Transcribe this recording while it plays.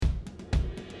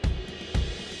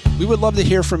We would love to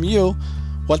hear from you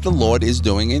what the Lord is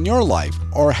doing in your life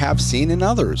or have seen in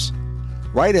others.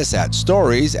 Write us at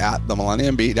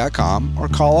stories@themillenniumbeat.com or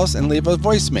call us and leave a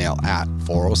voicemail at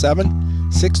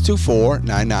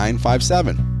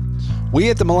 407-624-9957. We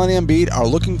at the Millennium Beat are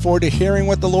looking forward to hearing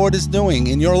what the Lord is doing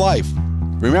in your life.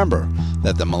 Remember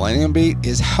that the Millennium Beat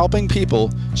is helping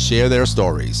people share their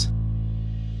stories.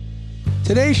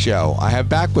 Today's show, I have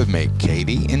back with me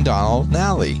Katie and Donald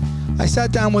Nally. I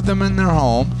sat down with them in their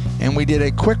home and we did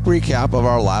a quick recap of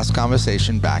our last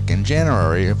conversation back in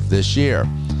January of this year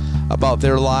about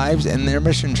their lives and their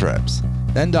mission trips.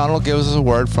 Then Donald gives us a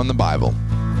word from the Bible.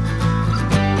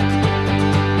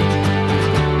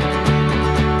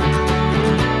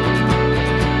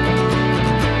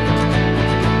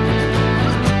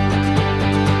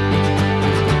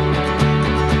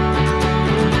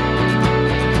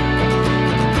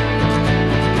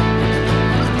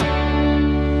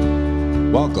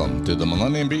 Welcome to the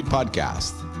Millennium Beat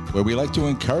Podcast, where we like to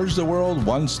encourage the world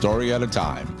one story at a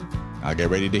time. Now get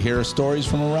ready to hear stories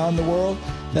from around the world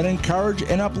that encourage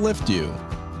and uplift you.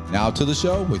 Now to the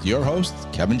show with your host,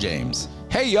 Kevin James.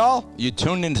 Hey y'all, you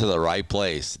tuned into the right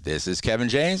place. This is Kevin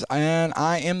James, and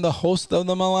I am the host of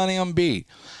the Millennium Beat.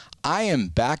 I am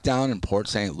back down in Port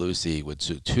St. Lucie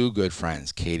with two good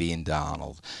friends, Katie and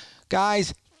Donald.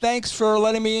 Guys, thanks for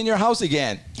letting me in your house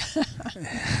again.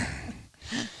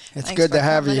 It's good to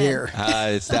have you here.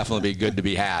 It's definitely good to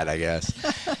be had, I guess.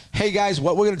 Hey, guys,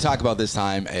 what we're going to talk about this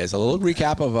time is a little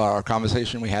recap of our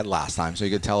conversation we had last time, so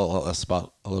you could tell us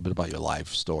about a little bit about your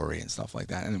life story and stuff like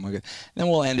that. And then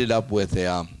we'll end it up with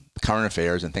current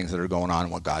affairs and things that are going on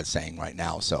and what God's saying right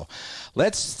now. So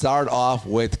let's start off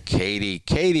with Katie.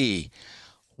 Katie,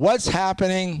 what's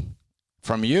happening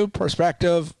from your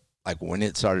perspective, like when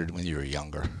it started when you were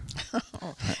younger?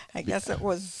 I guess it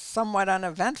was somewhat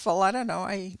uneventful. I don't know.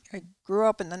 I grew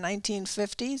up in the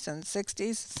 1950s and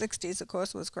 60s. 60s, of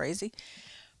course, was crazy.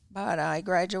 But I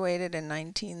graduated in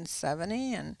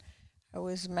 1970, and I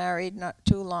was married not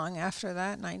too long after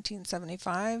that,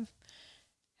 1975.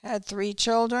 Had 3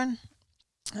 children,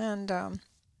 and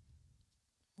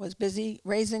was busy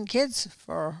raising kids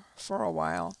for a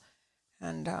while.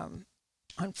 And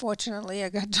unfortunately, I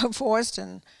got divorced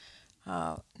in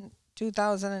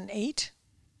 2008,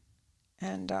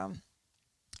 and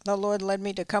the Lord led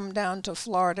me to come down to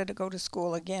Florida to go to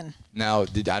school again. Now, I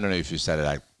don't know if you said it,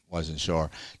 I wasn't sure.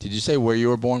 Did you say where you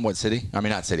were born, what city? I mean,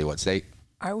 not city, what state?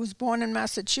 I was born in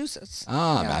Massachusetts.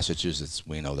 Ah, yeah. Massachusetts.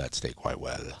 We know that state quite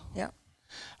well. Yeah.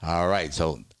 All right,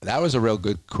 so that was a real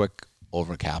good, quick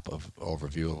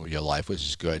overview of your life, which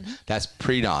is good. Mm-hmm. That's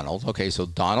pre-Donald. Okay, so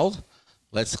Donald,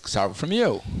 let's start from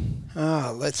you.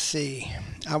 Let's see.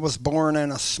 I was born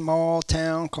in a small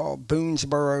town called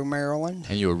Boonesboro, Maryland.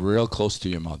 And you were real close to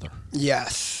your mother.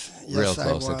 Yes, real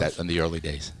close at that in the early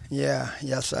days. Yeah,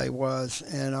 yes, I was.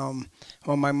 And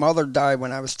when my mother died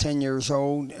when I was 10 years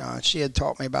old, she had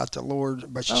taught me about the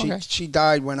Lord, but she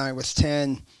died when I was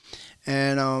 10.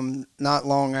 And not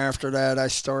long after that, I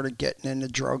started getting into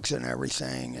drugs and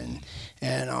everything,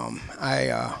 and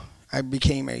I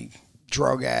became a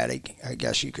drug addict, I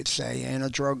guess you could say, and a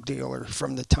drug dealer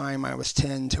from the time I was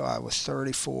 10 till I was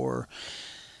 34.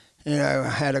 You know, I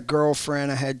had a girlfriend.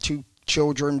 I had 2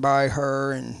 children by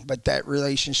her, but that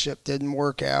relationship didn't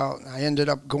work out. I ended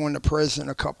up going to prison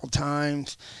a couple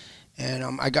times, and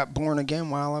I got born again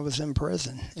while I was in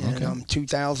prison. Okay. In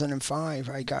 2005,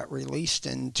 I got released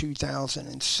in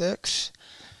 2006.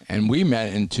 And we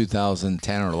met in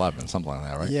 2010 or 11, something like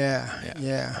that, right?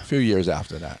 Yeah. A few years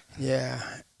after that. Yeah.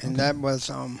 And that was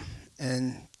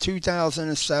in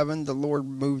 2007, the Lord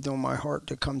moved on my heart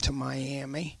to come to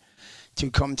Miami,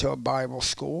 to come to a Bible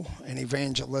school, an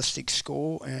evangelistic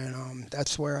school, and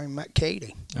that's where I met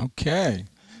Katie. Okay.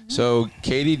 So,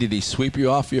 Katie, did he sweep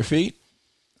you off your feet?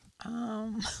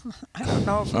 I don't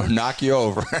know. Or knock you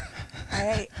over?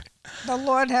 The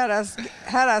Lord had us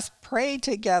pray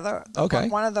together. Okay.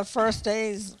 One of the first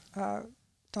days,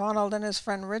 Donald and his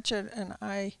friend Richard and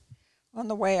I, on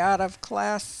the way out of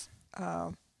class,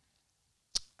 I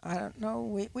don't know,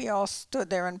 we all stood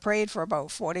there and prayed for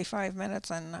about 45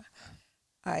 minutes, and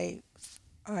I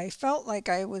felt like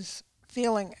I was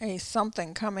feeling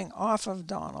something coming off of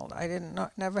Donald. I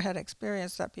never had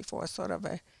experienced that before, sort of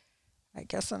I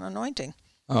guess an anointing.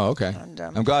 Oh, okay. And,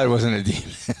 I'm glad it wasn't a demon.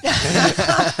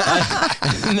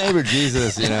 Neighbor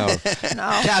Jesus, No.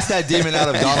 Cast that demon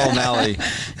out of Donald Nally.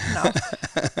 No.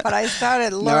 But I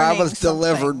started learning. No, I was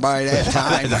delivered by that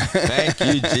time. Thank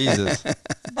you, Jesus.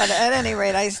 But at any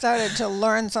rate, I started to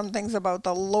learn some things about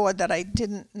the Lord that I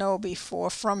didn't know before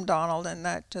from Donald, and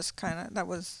that just that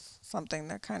was something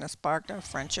that kind of sparked our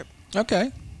friendship.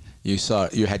 Okay.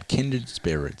 you had kindred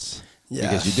spirits. Yes.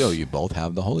 Because you do. You both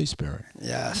have the Holy Spirit.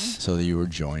 Yes. So that you were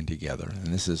joined together. And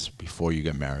this is before you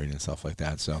get married and stuff like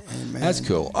that. So Amen. That's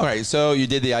cool. All right. So you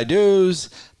did the I do's.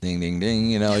 Ding, ding, ding.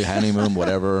 You know, your honeymoon,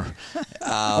 whatever.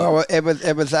 Well, it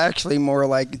was actually more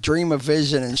like dream of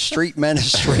vision and street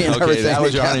ministry and okay, everything. that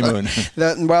was your honeymoon.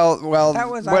 Well, that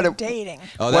was our dating.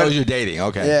 Oh, that was your dating.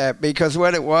 Okay. Yeah, because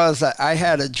what it was, I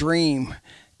had a dream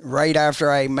right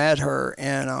after I met her,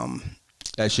 and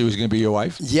that she was going to be your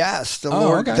wife? Yes, the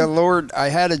Lord. I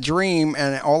had a dream,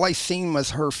 and all I seen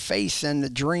was her face in the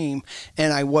dream,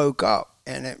 and I woke up.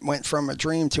 And it went from a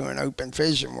dream to an open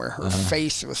vision where her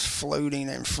face was floating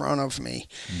in front of me.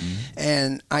 Mm-hmm.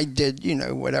 And I did,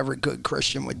 what every good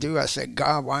Christian would do. I said,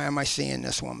 God, why am I seeing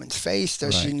this woman's face?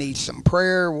 Does she need some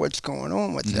prayer? What's going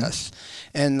on with this?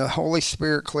 And the Holy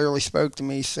Spirit clearly spoke to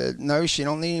me. He said, no, she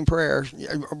don't need any prayer.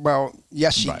 Well,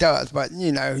 yes, she does. But,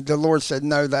 the Lord said,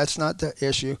 no, that's not the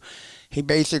issue. He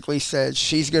basically said,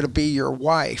 she's going to be your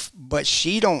wife, but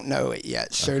she don't know it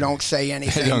yet, so don't say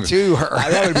anything to her.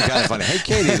 That would be kind of funny. Hey,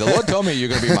 Katie, the Lord told me you're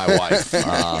going to be my wife.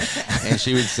 And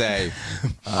she would say,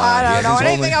 I don't know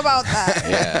anything about that.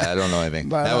 Yeah, I don't know anything.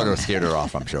 But, that would have scared her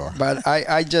off, I'm sure. But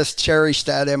I just cherished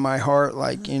that in my heart,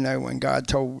 like, when God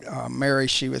told Mary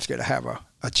she was going to have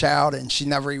a child, and she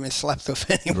never even slept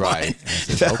with anyone. Right.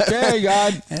 Says, okay,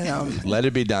 God. And, let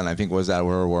it be done. I think was that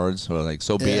her words? Or like,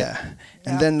 so be it.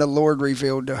 And then the Lord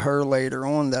revealed to her later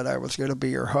on that I was going to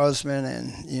be her husband,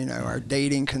 and our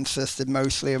dating consisted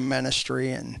mostly of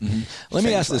ministry and. Let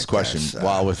me ask this question: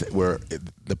 while where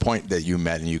the point that you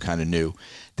met and you kind of knew,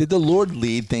 did the Lord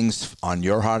lead things on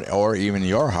your heart or even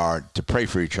your heart to pray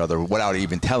for each other without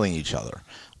even telling each other?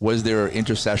 Was there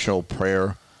intercessional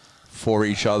prayer for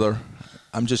each other?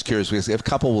 I'm just curious because if a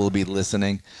couple will be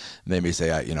listening, they may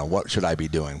say, what should I be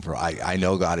doing? I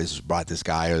know God has brought this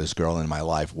guy or this girl in my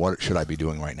life. What should I be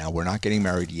doing right now? We're not getting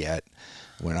married yet.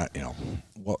 We're not,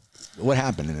 what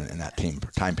happened in that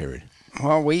time period?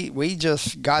 Well, we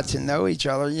just got to know each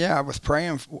other. Yeah, I was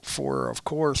praying for her, of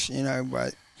course,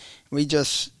 but we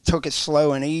just took it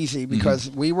slow and easy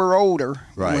because we were older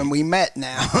when we met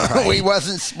now. We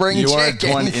wasn't spring chickens.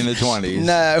 You weren't in the 20s.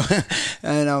 No.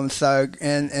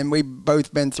 And we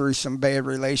both been through some bad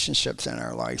relationships in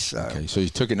our life. So okay, so you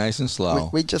took it nice and slow.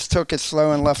 We just took it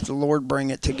slow and left the Lord bring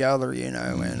it together,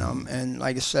 and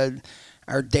like I said,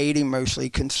 our dating mostly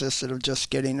consisted of just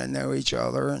getting to know each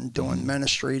other and doing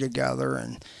ministry together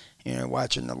and,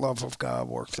 watching the love of God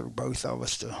work through both of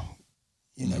us to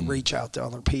reach out to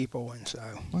other people. And so.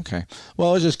 Okay. Well,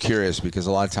 I was just curious because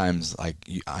a lot of times, like,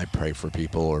 I pray for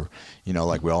people or,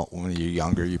 like when you're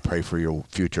younger, you pray for your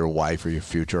future wife or your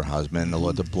future husband, the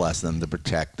Lord to bless them, to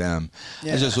protect them.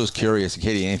 Yeah. I just was curious,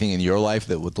 Katie, anything in your life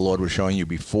that what the Lord was showing you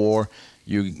before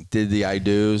you did the I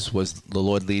do's? Was the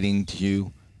Lord leading to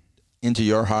you into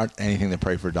your heart, anything to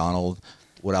pray for Donald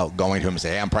without going to him and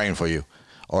say, hey, I'm praying for you,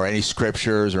 or any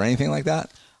scriptures or anything like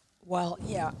that? Well,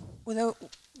 yeah.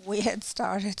 We had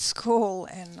started school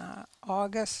in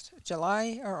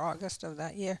July or August of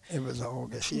that year. It was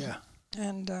August, yeah.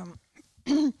 And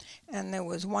and there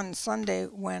was one Sunday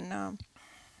when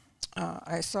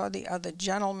I saw the other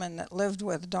gentleman that lived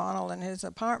with Donald in his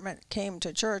apartment came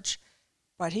to church,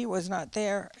 but he was not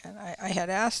there. And I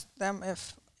had asked them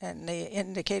and they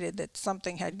indicated that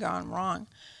something had gone wrong.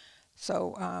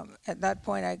 So at that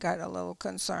point I got a little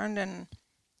concerned, and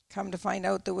come to find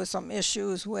out there was some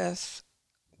issues with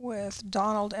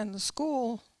Donald and the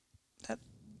school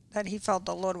that he felt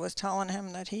the Lord was telling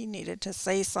him that he needed to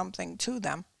say something to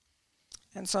them.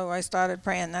 And so I started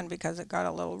praying then because it got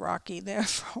a little rocky there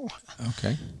for a while.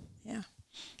 Okay. Yeah.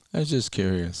 I was just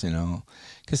curious,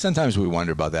 because sometimes we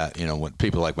wonder about that, when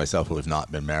people like myself who have not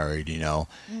been married,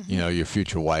 your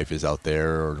future wife is out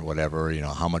there or whatever,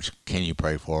 how much can you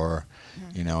pray for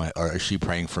her, or is she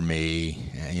praying for me,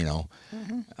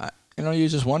 you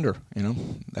just wonder,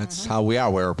 that's how we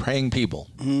are. We're a praying people.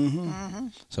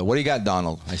 So what do you got,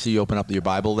 Donald? I see you open up your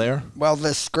Bible there. Well,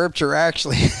 the scripture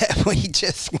actually we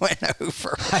just went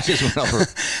over. I just went over.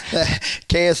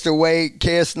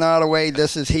 Cast not away.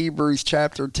 This is Hebrews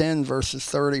chapter 10, verses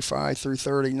 35 through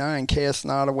 39. Cast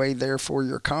not away, therefore,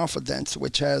 your confidence,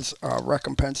 which has a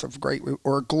recompense of great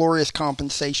or glorious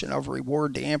compensation of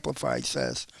reward. The Amplified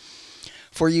says,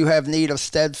 for you have need of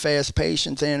steadfast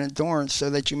patience and endurance, so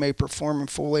that you may perform and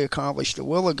fully accomplish the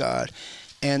will of God,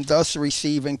 and thus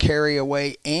receive and carry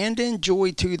away and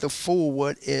enjoy to the full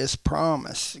what is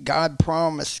promised. God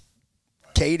promised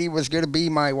Katie was going to be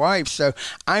my wife, so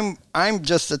I'm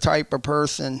just the type of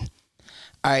person.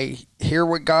 I hear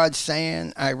what God's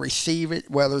saying. I receive it,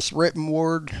 whether it's written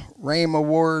word, rhema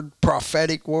word,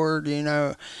 prophetic word,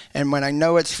 And when I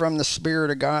know it's from the Spirit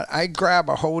of God, I grab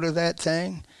a hold of that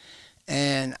thing,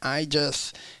 and I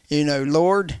just,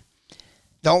 Lord,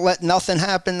 don't let nothing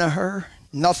happen to her.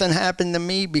 Nothing happened to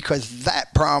me, because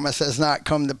that promise has not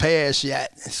come to pass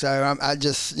yet. So I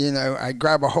just, I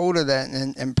grab a hold of that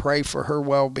and pray for her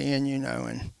well-being,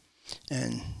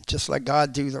 and just let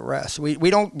God do the rest. We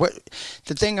don't.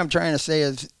 The thing I'm trying to say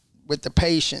is, with the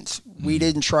patience, we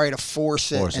didn't try to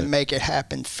force it and make it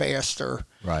happen faster.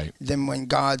 Right. Than when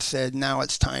God said, now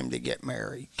it's time to get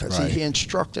married, because he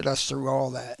instructed us through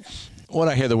all that. What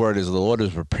I hear the word is the Lord is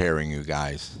preparing you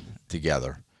guys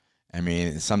together. I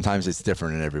mean, sometimes it's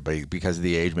different in everybody because of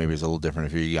the age. Maybe it's a little different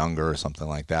if you're younger or something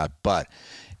like that. But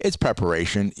it's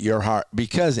preparation. Your heart,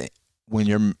 because when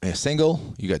you're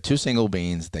single, you got two single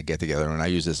beings that get together, and I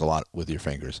use this a lot with your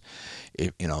fingers.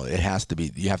 It has to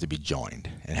be, you have to be joined.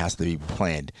 It has to be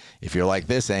planned. If you're like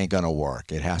this, it ain't gonna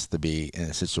work. It has to be in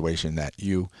a situation that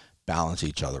you balance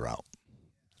each other out.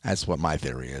 That's what my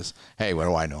theory is. Hey, what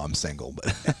do I know? I'm single,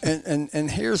 but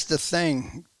and here's the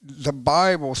thing: the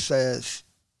Bible says,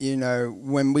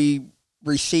 when we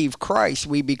receive Christ,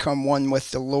 we become one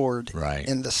with the Lord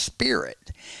in the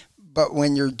Spirit. But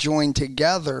when you're joined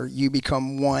together, you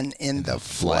become one in the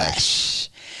flesh.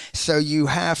 So you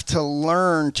have to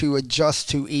learn to adjust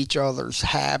to each other's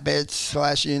habits,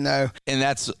 And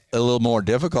that's a little more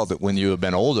difficult when you have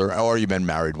been older, or you've been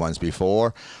married once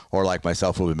before, or like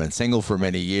myself, who have been single for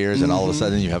many years, and all of a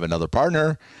sudden you have another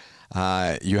partner.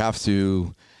 You have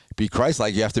to be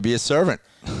Christ-like. You have to be a servant.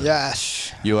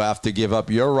 Yes. You have to give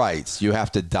up your rights. You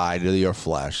have to die to your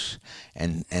flesh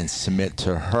and submit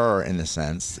to her, in a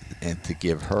sense, and to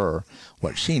give her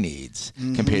what she needs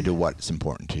compared to what's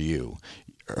important to you.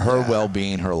 Her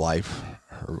well-being, her life,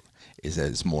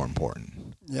 is more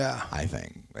important. Yeah. I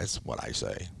think that's what I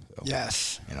say. So,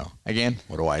 yes. Again,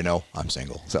 what do I know? I'm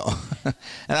single. So, and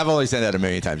I've only said that a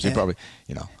million times. You probably,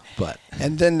 but.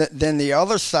 And then the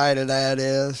other side of that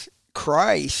is,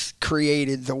 Christ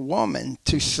created the woman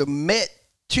to submit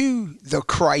to the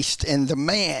Christ and the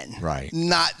man, right?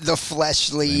 Not the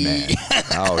fleshly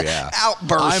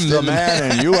outburst. I'm the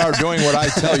man, and you are doing what I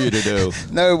tell you to do.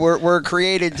 No, we're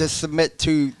created to submit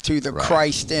to the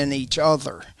Christ in each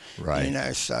other, right?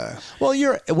 So.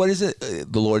 Well, what is it?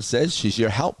 The Lord says she's your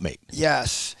helpmate.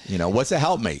 Yes. What's a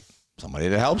helpmate? Somebody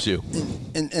that helps you.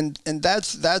 And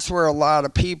that's where a lot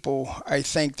of people, I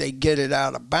think, they get it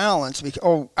out of balance.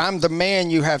 Because, I'm the man,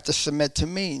 you have to submit to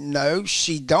me. No,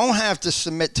 she don't have to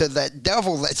submit to that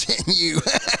devil that's in you.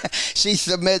 She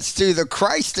submits to the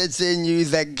Christ that's in you,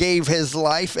 that gave his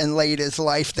life and laid his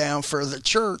life down for the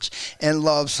church, and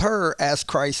loves her as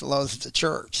Christ loves the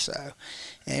church. So,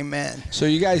 amen. So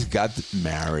you guys got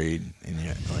married,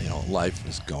 and life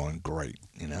is going great.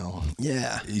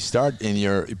 Yeah. You start, and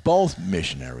you're both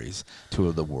missionaries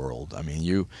to the world. I mean,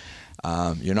 you're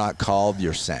not called,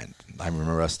 you're sent. I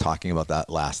remember us talking about that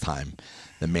last time,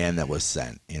 the man that was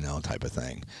sent, type of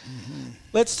thing. Mm-hmm.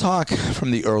 Let's talk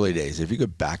from the early days. If you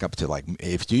could back up to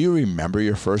do you remember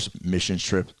your first mission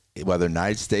trip, whether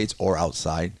United States or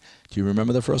outside? Do you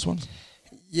remember the first one?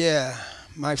 Yeah.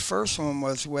 My first one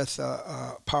was with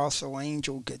Apostle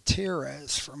Angel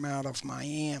Gutierrez from out of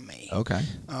Miami. Okay.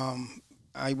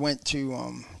 I went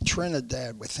to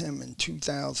Trinidad with him in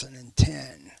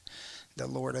 2010. The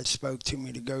Lord had spoke to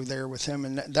me to go there with him,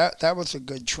 and that was a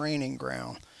good training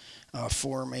ground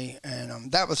for me.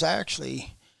 And that was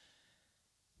actually,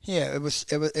 it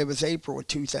was April of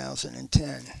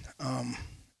 2010.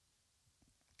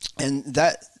 And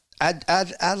that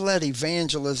I led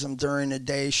evangelism during the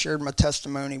day. Shared my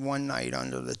testimony one night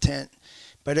under the tent,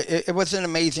 but it was an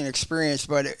amazing experience.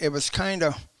 But it was kind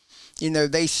of,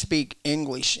 they speak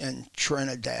English in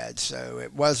Trinidad, so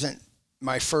it wasn't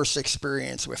my first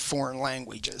experience with foreign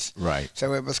languages. Right.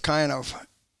 So it was kind of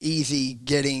easy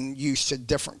getting used to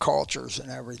different cultures and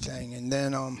everything. And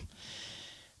then,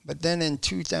 but then in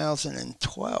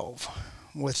 2012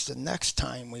 was the next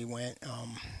time we went.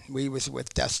 We was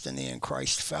with Destiny in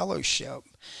Christ Fellowship,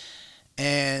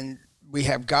 and we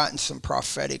have gotten some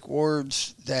prophetic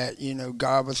words that,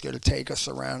 God was going to take us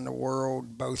around the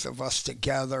world, both of us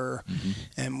together,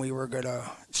 and we were going to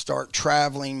start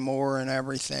traveling more and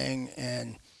everything.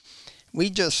 And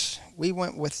we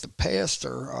went with the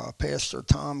pastor, Pastor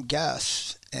Tom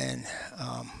Guest, and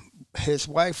his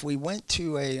wife. We went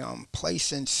to a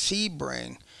place in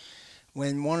Sebring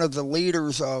when one of the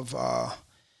leaders of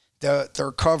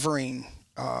they're covering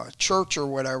church or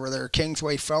whatever there,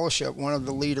 Kingsway Fellowship, one of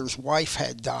the leaders' wife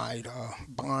had died.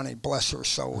 Bonnie, bless her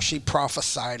soul. She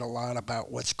prophesied a lot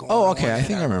about what's going on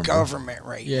in our government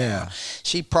right now.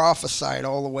 She prophesied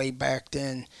all the way back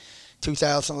then,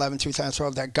 2011,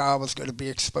 2012, that God was going to be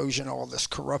exposing all this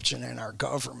corruption in our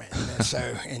government.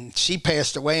 And she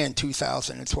passed away in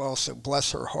 2012, so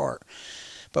bless her heart.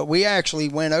 But we actually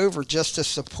went over just to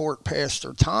support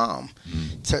Pastor Tom,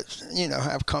 to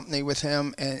have company with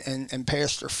him and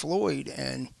Pastor Floyd.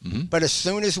 But as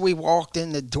soon as we walked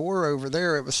in the door over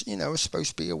there, it was it was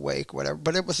supposed to be a wake, whatever.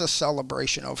 But it was a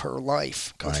celebration of her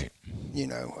life. Right.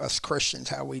 Us Christians,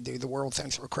 how we do. The world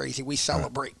thinks we're crazy. We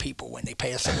celebrate people when they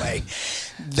pass away.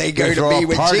 They go to be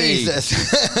with Jesus.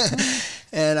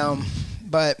 And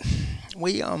but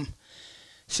we as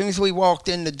soon as we walked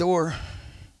in the door.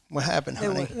 What happened,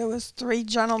 honey? There was 3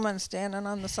 gentlemen standing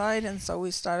on the side, and so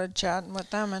we started chatting with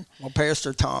them. And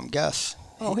Pastor Tom Guess.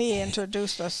 Oh, he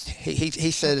introduced us. He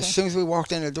said, as soon as we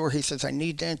walked in the door, he says, I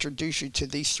need to introduce you to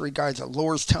these 3 guys. The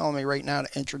Lord's telling me right now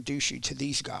to introduce you to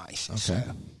these guys. Okay. So.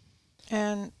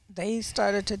 And they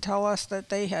started to tell us that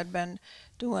they had been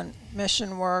doing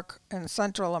mission work in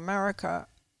Central America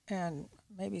and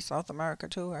maybe South America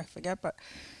too, I forget, but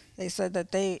they said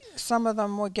that some of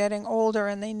them were getting older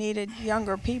and they needed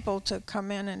younger people to come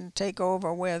in and take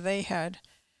over where they had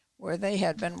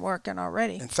been working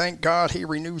already. And thank God he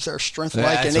renews our strength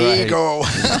like an eagle.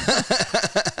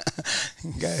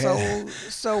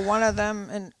 So one of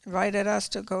them invited us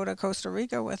to go to Costa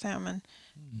Rica with him, and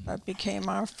that became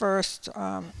our first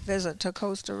visit to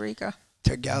Costa Rica.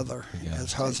 Together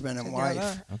as husband and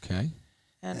wife. Okay.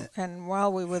 And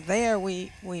while we were there,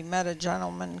 we met a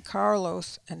gentleman,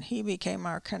 Carlos, and he became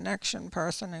our connection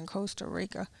person in Costa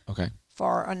Rica. Okay.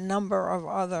 For a number of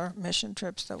other mission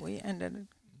trips that we ended.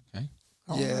 Okay.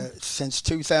 Yeah, since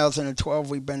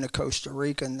 2012, we've been to Costa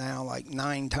Rica now like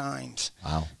 9 times.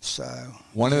 Wow. So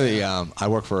one of the I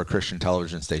work for a Christian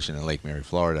television station in Lake Mary,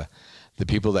 Florida. The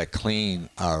people that clean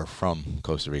are from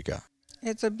Costa Rica.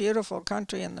 It's a beautiful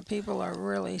country, and the people are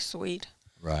really sweet.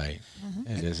 Right.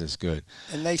 Mm-hmm. It is. It's good.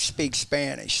 And they speak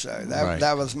Spanish, so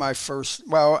that was my first.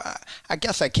 Well, I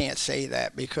guess I can't say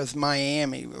that because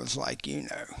Miami was like,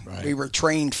 we were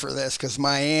trained for this because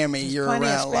Miami, you're around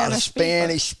a lot of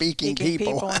Spanish-speaking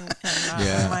people. In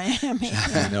Miami.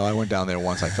 I went down there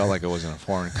once. I felt like I was in a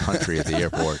foreign country at the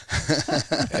airport.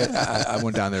 I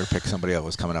went down there to pick somebody that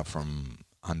was coming up from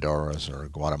Honduras or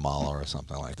Guatemala or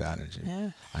something like that,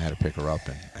 and I had to pick her up,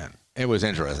 and it was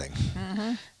interesting.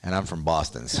 Mm-hmm. And I'm from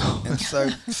Boston,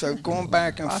 so going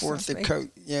back and forth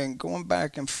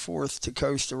to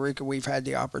Costa Rica, we've had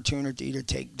the opportunity to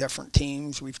take different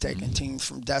teams. We've taken teams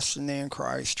from Destiny in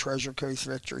Christ, Treasure Coast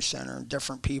Victory Center, and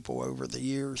different people over the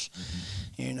years.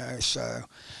 So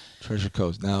Treasure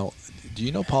Coast. Now, do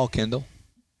you know Paul Kindle?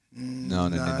 No,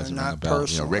 doesn't ring a bell.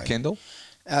 Personally. Rick Kindle?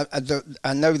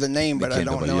 I know the name, but I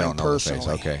don't know him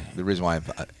personally. Okay. The reason why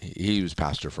he was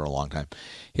pastor for a long time.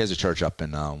 He has a church up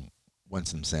in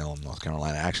Winston-Salem, North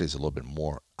Carolina. Actually, it's a little bit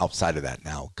more outside of that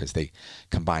now because they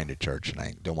combined a church, and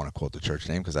I don't want to quote the church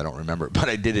name because I don't remember it, but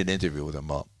I did an interview with him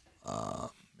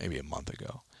maybe a month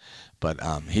ago. But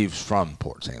he's from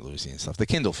Port St. Lucie and stuff. The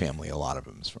Kindle family, a lot of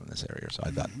them is from this area, so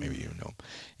I thought maybe you know him.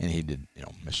 And he did,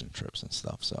 mission trips and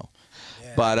stuff. So,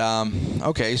 but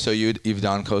okay, so you've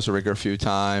done Costa Rica a few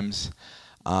times.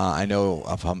 I know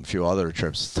of a few other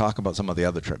trips. Talk about some of the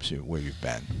other trips where you've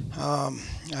been.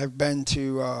 I've been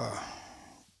to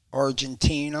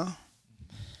Argentina,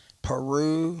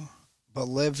 Peru,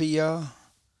 Bolivia,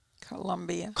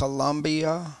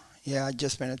 Colombia. Yeah, I've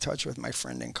just been in touch with my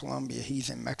friend in Colombia. He's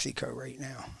in Mexico right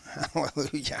now.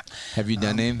 Hallelujah. Have you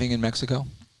done anything in Mexico?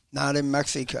 Not in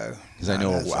Mexico. Because I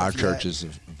know our church is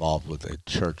involved with a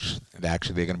church.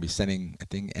 Actually, they're going to be sending, I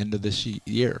think, end of this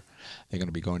year, they're going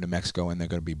to be going to Mexico, and they're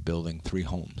going to be building 3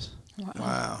 homes.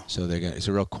 Wow. So it's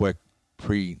a real quick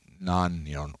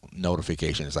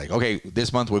notification. It's like, okay,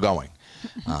 this month we're going.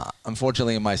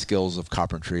 Unfortunately, in my skills of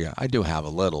carpentry, I do have a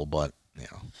little, but,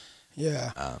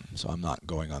 Yeah. So I'm not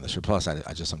going on this trip. Plus,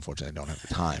 I just unfortunately don't have the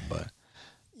time, but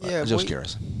I'm just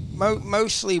curious.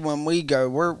 Mostly when we go,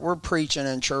 we're preaching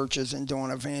in churches and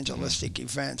doing evangelistic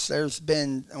events. There's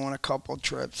been on a couple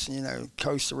trips,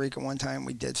 Costa Rica one time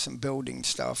we did some building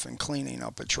stuff and cleaning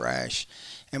up of trash.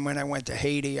 And when I went to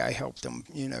Haiti, I helped them,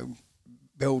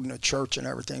 building a church and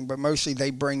everything, but mostly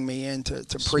they bring me in to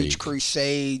preach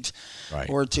crusades,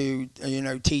 or to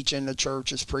teach in the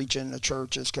churches, preach in the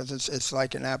churches, because it's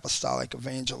like an apostolic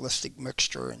evangelistic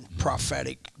mixture and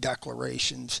prophetic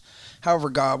declarations.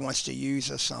 However God wants to use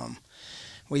us.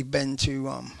 We've been to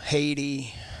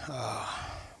Haiti,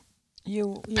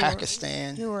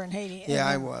 Pakistan. You were in Haiti. Yeah,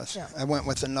 I was. Yeah. I went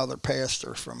with another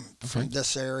pastor from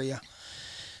this area.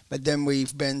 But then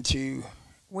we've been to...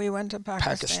 We went to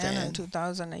Pakistan in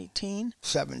 2018.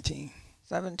 17.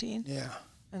 Yeah.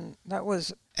 And that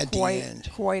was at the end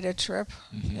quite a trip,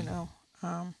 you know.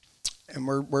 And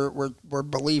we're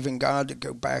believing God to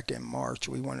go back in March.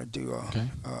 We want to do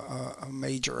a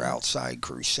major outside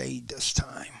crusade this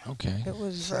time. Okay. It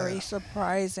was very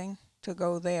surprising to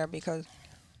go there because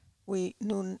we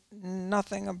knew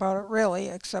nothing about it really,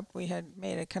 except we had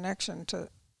made a connection to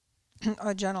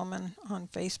a gentleman on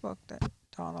Facebook that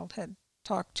Donald had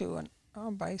talked to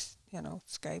by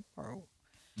Skype or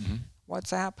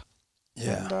WhatsApp.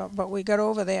 Yeah. And, but we got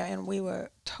over there and we were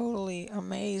totally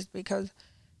amazed because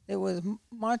there was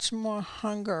much more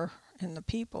hunger in the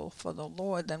people for the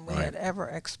Lord than we had ever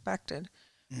expected.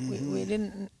 We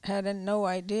had no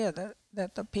idea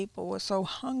that the people were so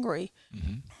hungry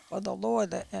for the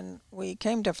Lord, and we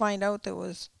came to find out there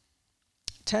was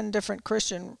 10 different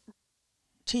Christian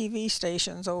TV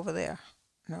stations over there.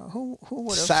 You know, who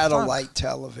would have satellite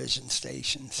television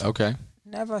stations? Okay.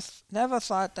 Never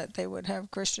thought that they would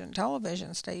have Christian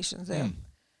television stations there,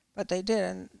 but they did,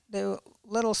 and they were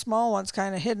little small ones,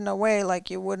 kind of hidden away, like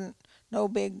you wouldn't, no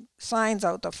big signs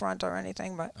out the front or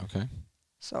anything. But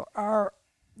so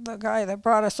the guy that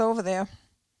brought us over there,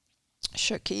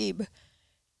 Shakib,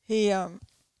 he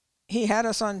had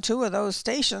us on 2 of those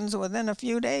stations within a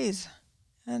few days,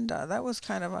 and that was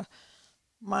kind of a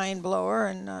mind blower.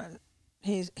 And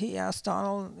he asked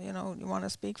Donald, you want to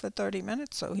speak for 30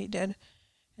 minutes? So he did.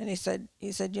 And he said,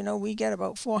 we get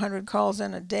about 400 calls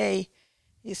in a day.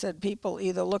 He said people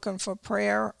either looking for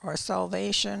prayer or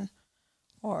salvation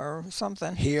or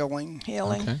something. Healing.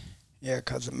 Okay. Yeah,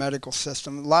 because the medical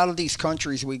system, a lot of these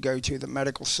countries we go to, the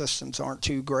medical systems aren't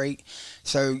too great.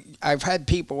 So I've had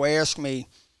people ask me,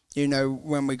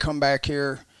 when we come back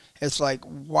here, it's like,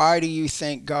 why do you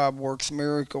think God works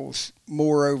miracles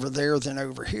more over there than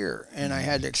over here? And I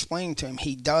had to explain to him,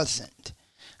 he doesn't.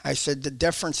 I said, the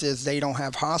difference is they don't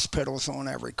have hospitals on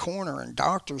every corner and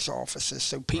doctor's offices,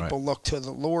 so people look to the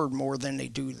Lord more than they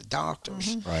do the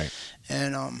doctors. Right.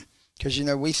 And because,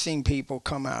 we've seen people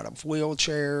come out of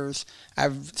wheelchairs.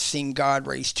 I've seen God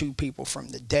raise 2 people from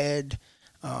the dead,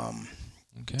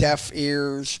 deaf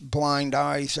ears, blind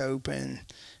eyes open,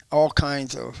 all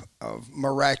kinds of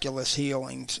miraculous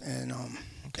healings. And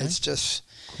it's just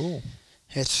cool.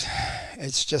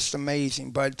 It's just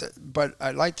amazing. But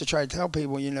I like to try to tell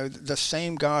people, the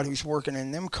same God who's working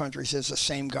in them countries is the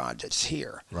same God that's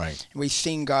here. Right. We've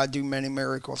seen God do many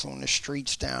miracles on the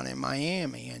streets down in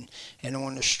Miami and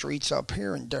on the streets up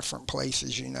here in different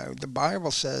places. The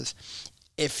Bible says,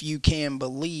 if you can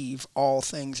believe, all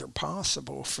things are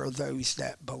possible for those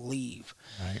that believe.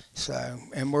 Right. So,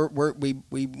 and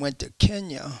we went to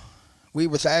Kenya. We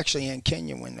was actually in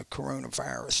Kenya when the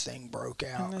coronavirus thing broke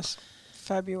out.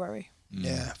 February.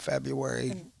 Yeah,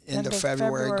 February. End of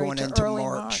February going into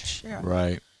March. Yeah.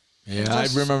 Right. Yeah, I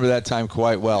remember that time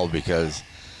quite well because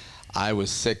I was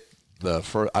sick.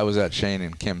 I was at Shane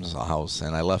and Kim's house,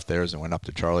 and I left theirs and went up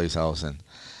to Charlie's house, and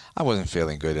I wasn't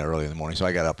feeling good early in the morning, so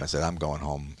I got up and I said, I'm going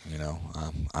home,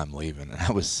 I'm leaving. And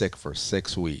I was sick for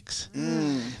 6 weeks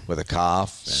with a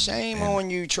cough. Shame on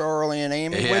you, Charlie and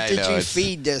Amy. Yeah, what did you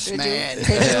feed this man?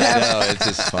 It's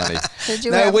just funny. Did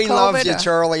you have we COVID love you,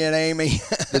 Charlie and Amy.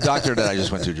 The doctor that I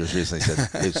just went to just recently said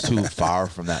it's too far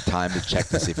from that time to check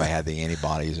to see if I had the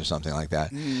antibodies or something like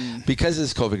that. Because of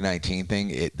this COVID-19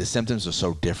 thing, the symptoms are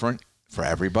so different for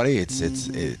everybody.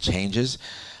 It changes.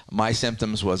 My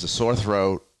symptoms was a sore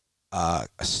throat, a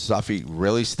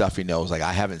really stuffy nose like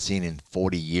I haven't seen in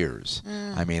 40 years.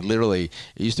 I mean, literally,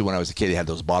 it used to, when I was a kid, you had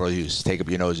those bottles you just take up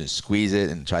your nose and squeeze it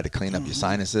and try to clean up your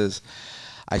sinuses.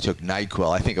 I took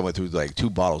NyQuil. I think I went through like 2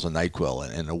 bottles of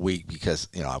NyQuil in a week because,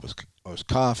 I was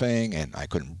coughing and I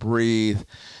couldn't breathe.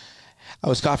 I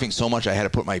was coughing so much I had to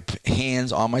put my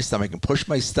hands on my stomach and push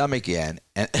my stomach in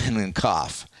and then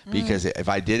cough. Because if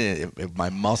I didn't, if my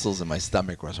muscles in my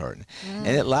stomach was hurting. And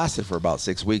it lasted for about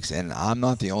 6 weeks. And I'm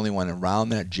not the only one around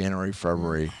that January,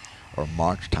 February, or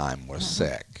March time was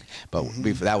sick. But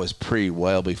that was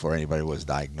well before anybody was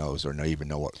diagnosed or even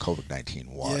know what COVID-19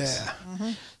 was.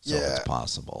 Yeah. So it's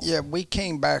possible. Yeah, we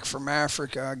came back from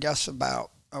Africa, I guess about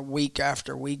a week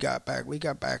after we got back. We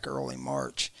got back early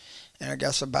March. And I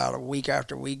guess about a week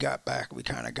after we got back, we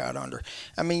kind of got under.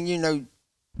 I mean,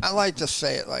 I like to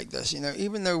say it like this,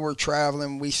 even though we're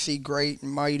traveling, we see great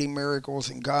and mighty miracles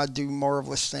and God do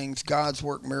marvelous things. God's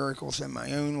worked miracles in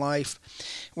my own life.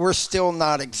 We're still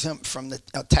not exempt from the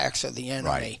attacks of the enemy,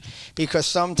 Right. because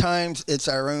sometimes it's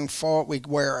our own fault. We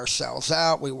wear ourselves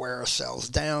out. We wear ourselves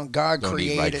down. God Don't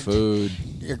created eat right food.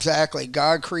 Exactly.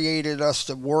 God created us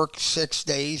to work 6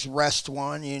 days, rest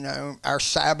one. Our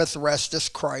Sabbath rest is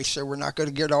Christ, so we're not going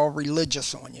to get all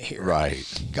religious on you here. Right.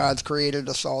 God's created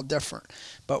us all different,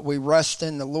 but we rest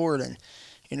in the Lord. And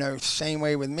same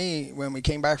way with me, when we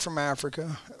came back from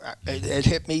Africa, it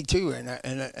hit me too.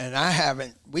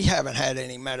 And we haven't had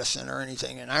any medicine or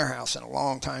anything in our house in a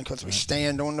long time, because we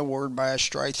stand on the word. By his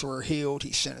stripes we're healed.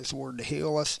 He sent his word to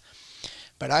heal us.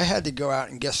 But I had to go out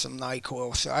and get some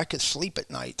NyQuil so I could sleep at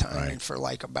nighttime. Right. And for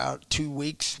like about 2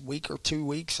 weeks, week or 2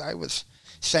 weeks, I was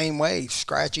same way,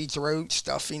 scratchy throat,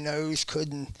 stuffy nose,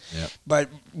 couldn't. Yep. But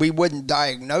we wouldn't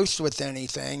diagnose with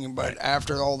anything. But Right.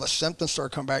 after all the symptoms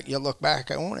start coming back, you look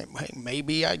back on it. Hey,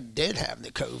 maybe I did have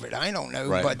the COVID. I don't know.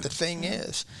 Right. But the thing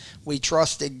is, we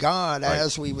trusted God Right.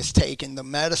 as we was taking the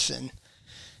medicine,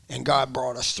 and God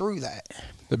brought us through that.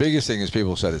 The biggest thing is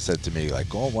people said to me,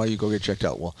 like, "Oh, why you go get checked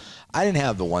out?" Well, I didn't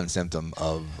have the one symptom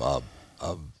of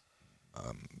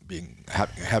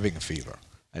having a fever.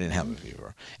 I didn't have a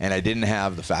fever, and I didn't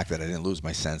have the fact that I didn't lose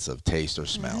my sense of taste or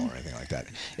smell or anything like that.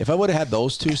 If I would have had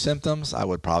those two symptoms, I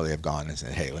would probably have gone and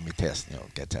said, "Hey, let me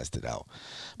get tested out."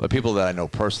 But people that I know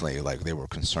personally, like, they were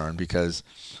concerned because,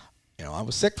 I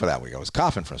was sick for that week. I was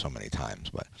coughing for so many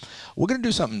times. But we're gonna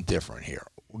do something different here.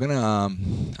 We're gonna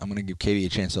I'm gonna give Katie a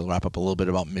chance to wrap up a little bit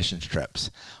about mission trips.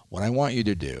 What I want you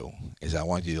to do is I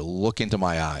want you to look into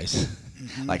my eyes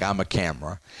like I'm a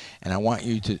camera, and I want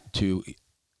you to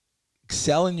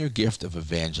excel in your gift of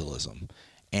evangelism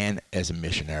and as a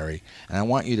missionary. And I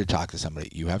want you to talk to somebody.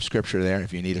 You have scripture there.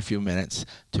 If you need a few minutes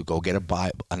to go get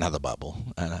another Bible,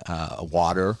 a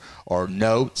water, or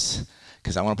notes,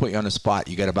 because I want to put you on the spot.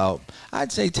 You got about,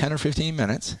 I'd say, 10 or 15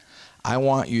 minutes. I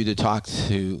want you to talk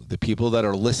to the people that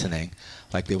are listening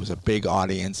like there was a big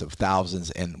audience of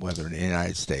thousands, in the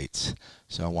United States.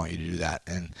 So I want you to do that.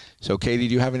 And so, Katie,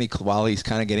 do you have any, while he's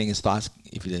kind of getting his thoughts,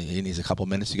 if he needs a couple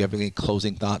minutes, do you have any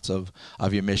closing thoughts of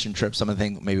your mission trip?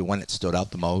 Something, maybe one that stood out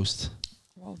the most?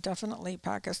 Well, definitely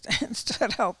Pakistan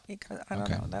stood out, because I don't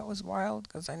know, that was wild,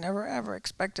 because I never ever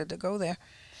expected to go there.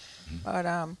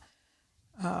 But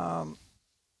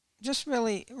just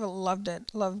really loved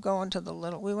it. Loved going to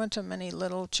we went to many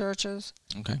little churches.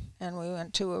 Okay. And we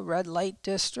went to a red light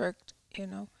district,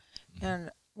 And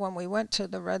when we went to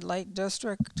the red light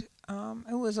district,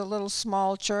 it was a little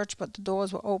small church, but the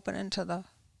doors were open into the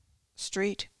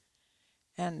street.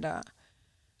 And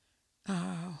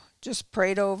just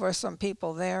prayed over some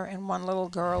people there. And one little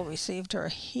girl received her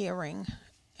hearing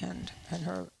and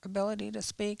her ability to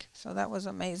speak. So that was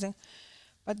amazing.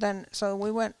 But then, so we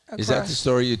went across. Is that the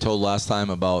story you told last time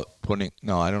about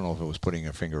no, I don't know if it was putting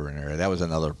your finger in her. That was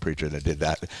another preacher that did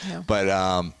that. Yeah.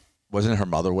 But wasn't her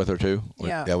mother with her too?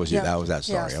 Yeah. That was you. That was that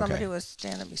story. Yeah, somebody was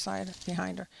standing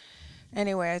behind her.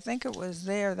 Anyway, I think it was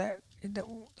there that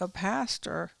the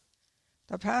pastor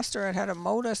had a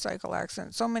motorcycle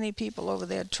accident. So many people over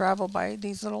there travel by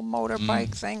these little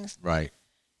motorbike things. Right.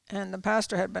 And the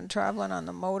pastor had been traveling on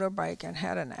the motorbike and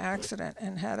had an accident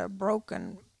and had a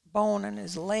broken bone in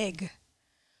his leg,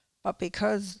 but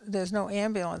because there's no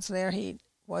ambulance there, he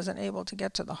wasn't able to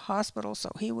get to the hospital, so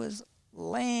he was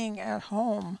laying at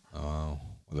home. Oh,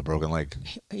 with a broken leg.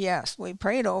 Yes, we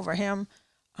prayed over him,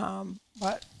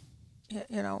 but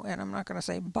and I'm not going to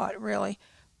say but really,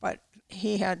 but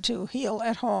he had to heal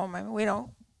at home. I mean,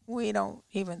 we don't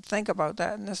even think about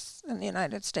that in the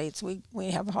United States.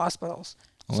 We have hospitals.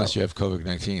 Unless you have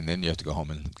COVID-19, then you have to go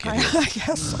home and get healed. I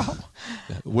guess so.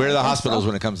 Where are the hospitals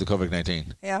when it comes to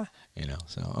COVID-19? Yeah.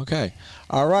 So, okay.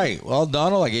 All right. Well,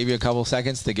 Donald, I gave you a couple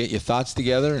seconds to get your thoughts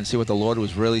together and see what the Lord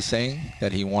was really saying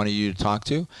that he wanted you to talk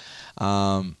to.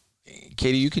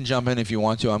 Katie, you can jump in if you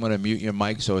want to. I'm going to mute your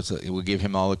mic so it will give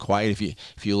him all the quiet.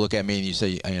 If you look at me and you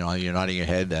say, you're nodding your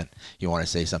head that you want to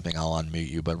say something, I'll unmute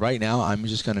you. But right now, I'm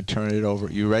just going to turn it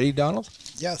over. You ready, Donald?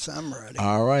 Yes, I'm ready.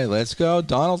 All right, let's go.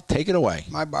 Donald, take it away.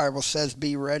 My Bible says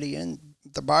be ready, and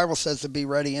the Bible says to be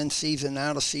ready in season,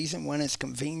 out of season, when it's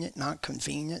convenient, not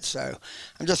convenient. So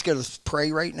I'm just going to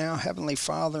pray right now. Heavenly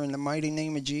Father, in the mighty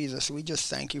name of Jesus, we just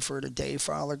thank you for today,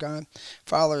 Father God.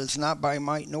 Father, it's not by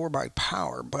might nor by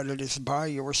power, but it is by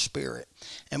your Spirit.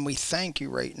 And we thank you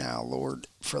right now, Lord,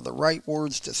 for the right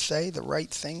words to say, the right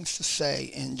things to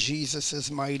say, in Jesus'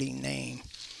 mighty name.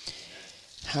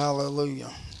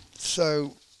 Hallelujah.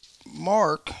 So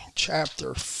Mark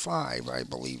chapter 5, I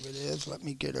believe it is. Let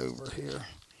me get over here.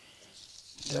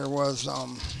 There was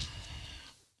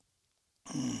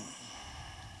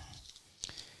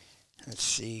Let's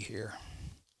see here.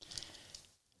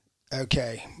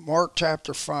 Okay, Mark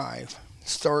chapter 5,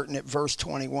 starting at verse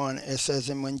 21, it says,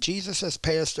 And when Jesus has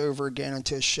passed over again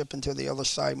into his ship into the other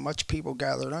side, much people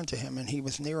gathered unto him, and he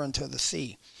was near unto the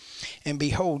sea. And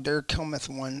behold, there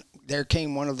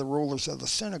came one of the rulers of the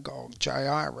synagogue,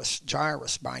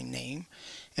 Jairus by name.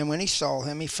 And when he saw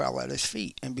him, he fell at his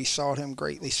feet, and besought him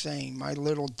greatly, saying, My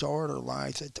little daughter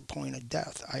lies at the point of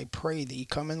death. I pray thee,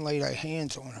 come and lay thy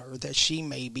hands on her, that she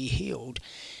may be healed,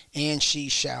 and she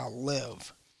shall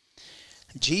live.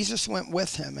 Jesus went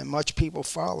with him, and much people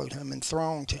followed him and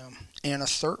thronged him. And a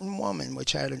certain woman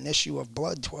which had an issue of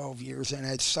blood 12 years, and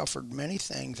had suffered many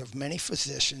things of many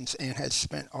physicians, and had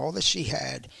spent all that she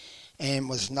had, and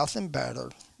was nothing better,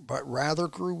 but rather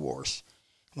grew worse,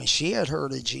 when she had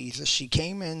heard of Jesus, she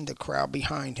came in the crowd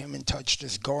behind him and touched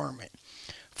his garment.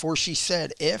 For she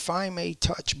said, If I may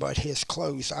touch but his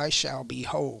clothes, I shall be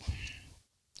whole.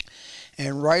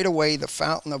 And right away the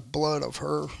fountain of blood of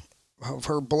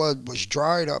her blood was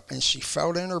dried up, and she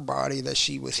felt in her body that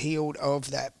she was healed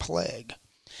of that plague.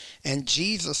 And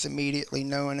Jesus, immediately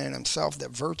knowing in himself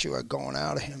that virtue had gone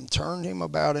out of him, turned him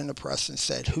about in the press and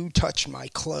said, Who touched my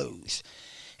clothes?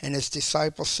 And his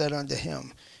disciples said unto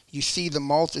him, You see the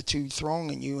multitude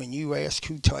thronging you, and you ask,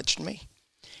 Who touched me?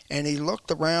 And he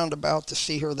looked around about to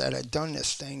see her that had done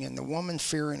this thing. And the woman,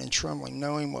 fearing and trembling,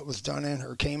 knowing what was done in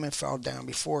her, came and fell down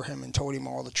before him and told him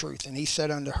all the truth. And he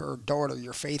said unto her, Daughter,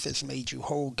 your faith has made you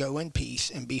whole. Go in peace,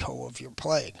 and be whole of your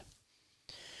plague.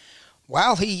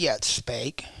 While he yet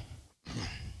spake,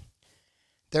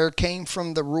 there came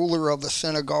from the ruler of the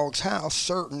synagogue's house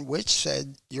certain which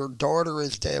said, Your daughter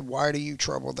is dead. Why do you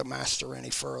trouble the master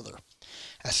any further?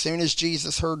 As soon as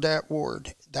Jesus heard that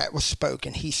word that was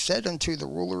spoken, he said unto the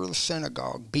ruler of the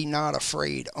synagogue, Be not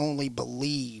afraid, only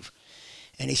believe.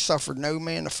 And he suffered no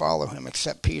man to follow him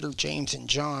except Peter, James, and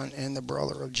John, and the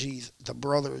brother of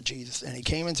Jesus. And he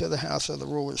came into the house of the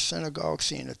ruler's synagogue,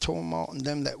 seeing a tumult, and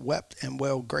them that wept and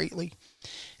wailed greatly.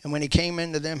 And when he came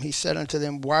into them, he said unto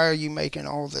them, Why are you making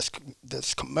all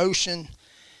this commotion?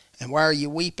 And why are you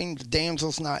weeping? The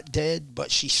damsel's not dead, but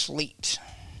she sleeps.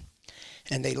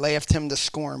 And they laughed him to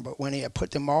scorn. But when he had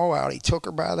put them all out, he took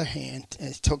her by the hand,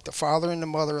 and took the father and the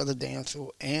mother of the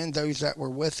damsel, and those that were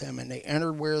with him, and they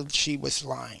entered where she was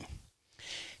lying.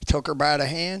 He took her by the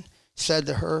hand, said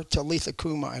to her, Talitha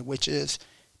cumi, which is,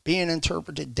 being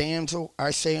interpreted, Damsel,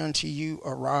 I say unto you,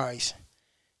 arise.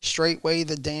 Straightway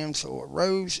the damsel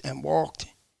arose and walked,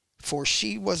 for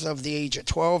she was of the age of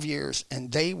 12 years,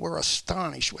 and they were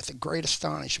astonished with a great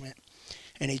astonishment.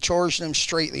 And he charged them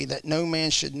straitly that no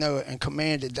man should know it, and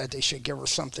commanded that they should give her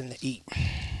something to eat.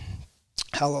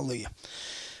 Hallelujah.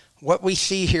 What we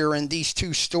see here in these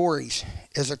two stories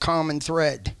is a common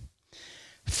thread.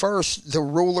 First, the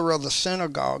ruler of the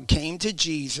synagogue came to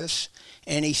Jesus,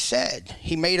 and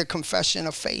he made a confession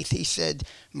of faith. He said,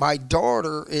 My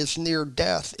daughter is near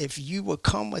death. If you will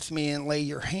come with me and lay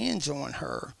your hands on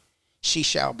her, she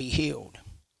shall be healed.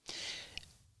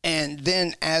 And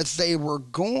then as they were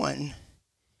going,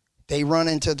 they run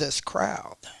into this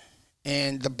crowd.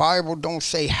 And the Bible don't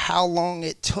say how long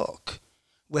it took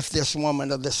with this woman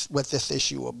with this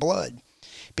issue of blood,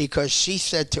 because she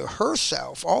said to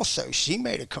herself also, she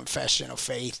made a confession of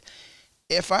faith,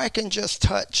 if I can just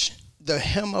touch the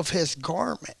hem of his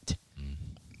garment,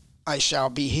 I shall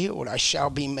be healed. I shall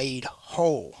be made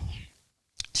whole.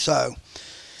 So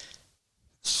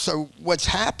what's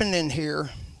happening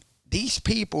here, these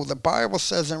people, the Bible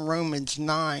says in Romans 10,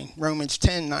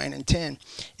 9 and 10,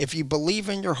 if you believe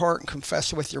in your heart and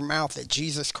confess with your mouth that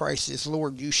Jesus Christ is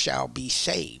Lord, you shall be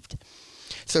saved.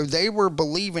 So they were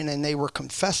believing and they were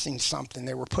confessing something.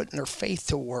 They were putting their faith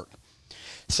to work.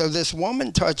 So this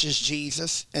woman touches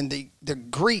Jesus, and the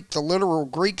literal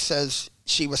Greek says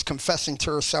she was confessing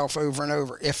to herself over and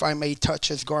over, if I may touch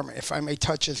his garment, if I may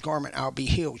touch his garment, I'll be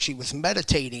healed. She was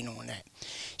meditating on that.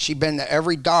 She'd been to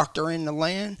every doctor in the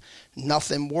land.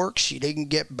 Nothing worked. She didn't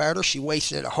get better. She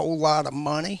wasted a whole lot of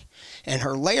money. And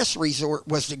her last resort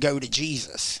was to go to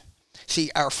Jesus. See,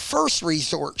 our first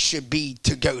resort should be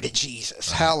to go to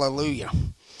Jesus. Hallelujah.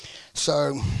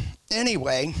 So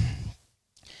anyway,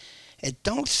 it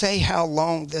don't say how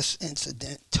long this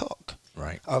incident took.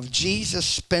 Right. Of Jesus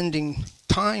spending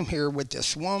time here with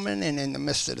this woman and in the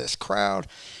midst of this crowd.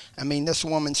 I mean, this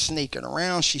woman sneaking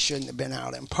around. She shouldn't have been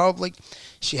out in public.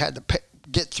 She had to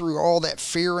get through all that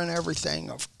fear and everything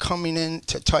of coming in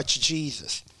to touch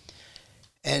Jesus.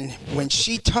 And when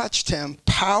she touched him,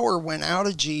 power went out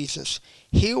of Jesus,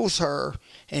 heals her,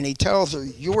 and he tells her,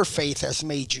 your faith has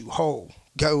made you whole.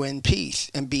 Go in peace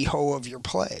and be whole of your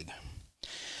plague.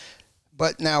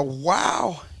 But now,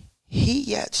 while he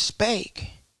yet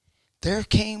spake, there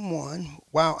came one,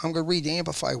 I'm going to read the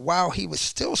Amplified. While he was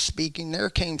still speaking, there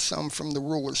came some from the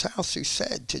ruler's house who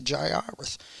said to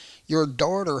Jairus, your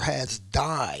daughter has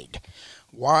died.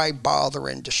 Why bother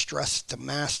and distress the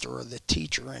master or the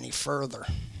teacher any further?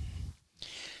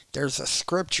 There's a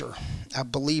scripture, I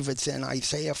believe it's in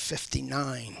Isaiah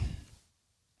 59.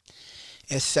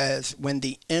 It says, when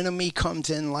the enemy comes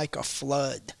in like a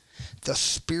flood, the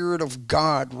Spirit of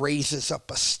God raises up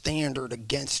a standard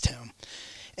against him.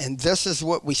 And this is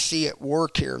what we see at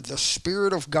work here. The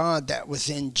Spirit of God that was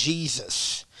in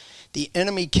Jesus. The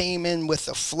enemy came in with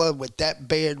a flood with that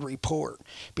bad report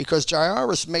because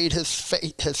Jairus made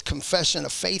his confession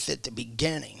of faith at the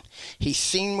beginning. He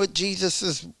seen what Jesus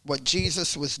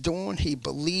was doing. He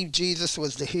believed Jesus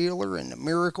was the healer and the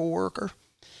miracle worker.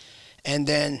 And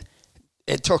then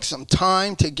it took some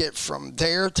time to get from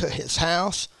there to his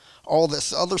house. All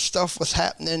this other stuff was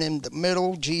happening in the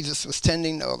middle. Jesus was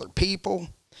tending to other people.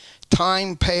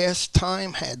 Time passed,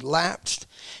 time had lapsed,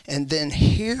 and then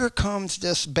here comes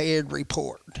this bad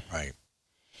report. Right.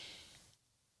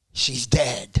 She's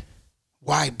dead.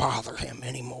 Why bother him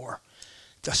anymore?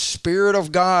 The Spirit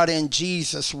of God in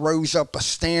Jesus rose up a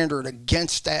standard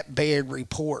against that bad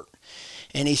report.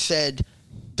 And he said,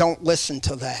 don't listen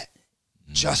to that.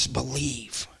 Just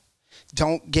believe.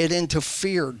 Don't get into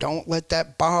fear. Don't let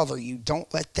that bother you.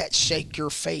 Don't let that shake your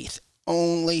faith.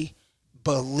 Only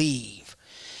believe.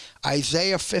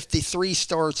 Isaiah 53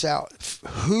 starts out,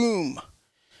 whom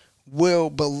will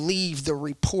believe the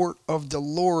report of the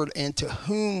Lord, and to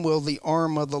whom will the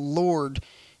arm of the Lord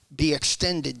be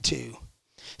extended to?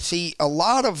 See, a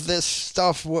lot of this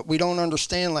stuff, what we don't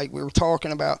understand, like we were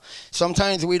talking about,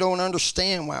 sometimes we don't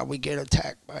understand why we get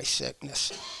attacked by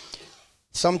sickness.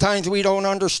 Sometimes we don't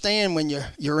understand when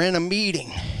you're in a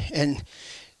meeting and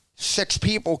 6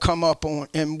 people come up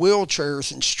in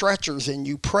wheelchairs and stretchers and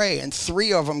you pray and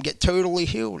 3 of them get totally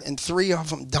healed and 3 of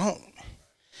them don't.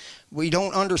 We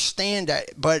don't understand that,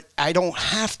 but I don't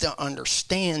have to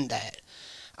understand that.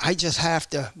 I just have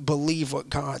to believe what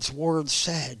God's word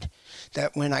said,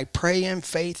 that when I pray in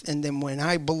faith and then when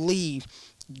I believe,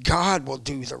 God will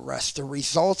do the rest. The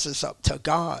results is up to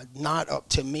God, not up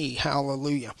to me.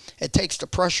 Hallelujah. It takes the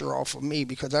pressure off of me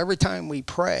because every time we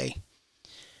pray,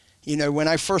 you know, when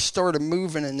I first started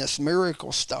moving in this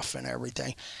miracle stuff and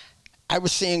everything, I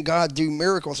was seeing God do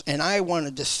miracles, and I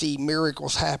wanted to see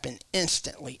miracles happen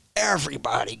instantly.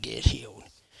 Everybody get healed.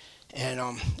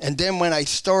 And then when I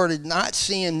started not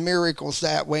seeing miracles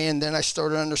that way, and then I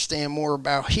started to understand more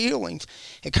about healings,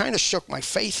 it kind of shook my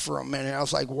faith for a minute. I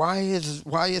was like, why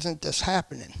isn't this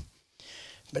happening?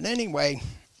 But anyway,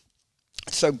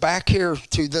 so back here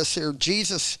to this here,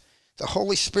 Jesus, the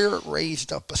Holy Spirit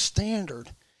raised up a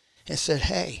standard and said,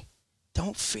 hey,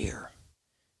 don't fear,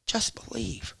 just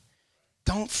believe.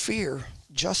 Don't fear,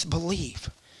 just believe.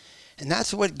 And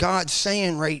that's what God's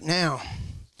saying right now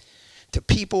to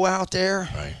people out there.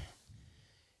 Right.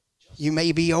 You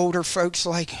may be older folks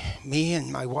like me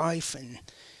and my wife and,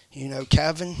 you know,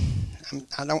 Kevin.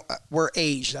 We're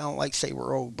aged. I don't like to say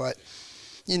we're old, but,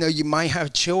 you know, you might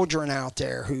have children out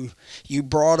there who you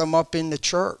brought them up in the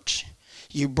church.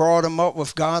 You brought them up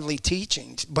with godly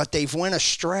teachings, but they've went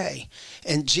astray.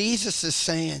 And Jesus is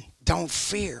saying, don't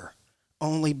fear,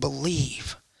 only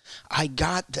believe. I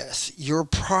got this. Your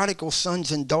prodigal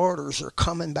sons and daughters are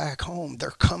coming back home. They're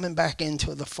coming back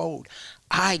into the fold.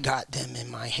 I got them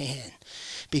in my hand.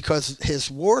 Because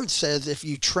his word says if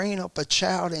you train up a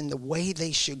child in the way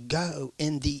they should go,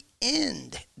 in the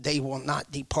end, they will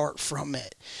not depart from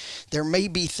it. There may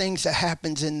be things that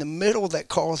happens in the middle that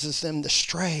causes them to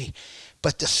stray,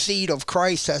 but the seed of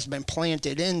Christ has been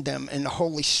planted in them, and the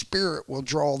Holy Spirit will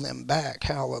draw them back.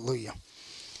 Hallelujah.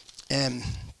 And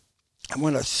I'm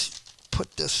going to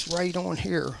put this right on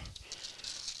here.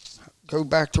 Go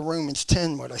back to Romans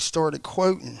 10, what I started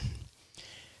quoting.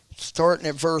 Starting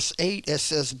at verse 8, it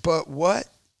says, but what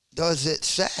does it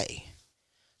say?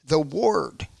 The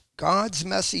word, God's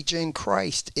message in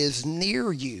Christ, is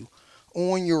near you,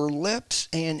 on your lips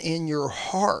and in your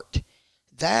heart.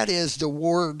 That is the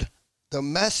word, the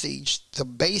message, the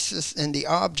basis and the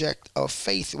object of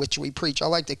faith which we preach. I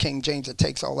like the King James that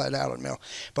takes all that out of the middle.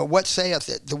 But what saith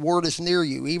it? The word is near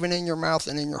you, even in your mouth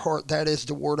and in your heart. That is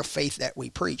the word of faith that we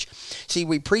preach. See,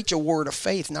 we preach a word of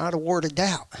faith, not a word of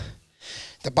doubt.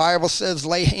 The Bible says,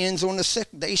 lay hands on the sick,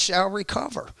 they shall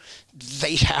recover.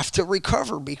 They have to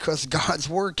recover because God's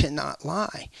word cannot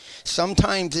lie.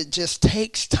 Sometimes it just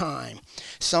takes time.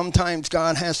 Sometimes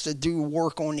God has to do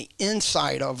work on the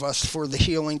inside of us for the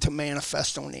healing to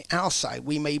manifest on the outside.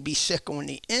 We may be sick on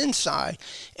the inside,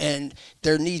 and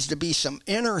there needs to be some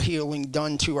inner healing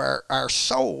done to our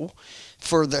soul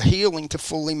for the healing to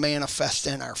fully manifest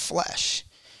in our flesh.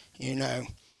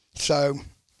 So,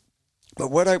 but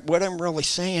what I'm really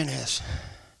saying is,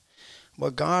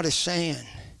 what God is saying,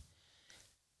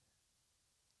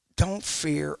 don't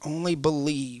fear, only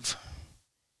believe.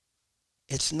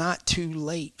 It's not too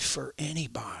late for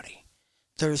anybody.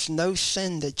 There's no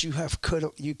sin that you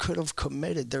could have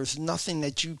committed. There's nothing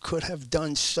that you could have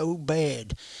done so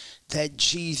bad that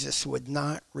Jesus would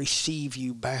not receive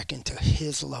you back into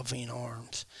his loving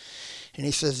arms. And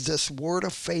he says, this word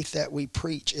of faith that we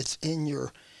preach, it's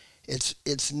near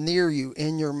you,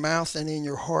 in your mouth and in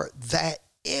your heart, that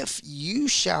if you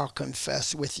shall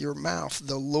confess with your mouth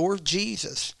the Lord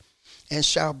Jesus, and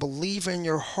shall believe in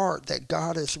your heart that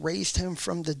God has raised him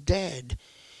from the dead,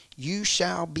 you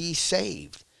shall be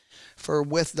saved. For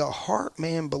with the heart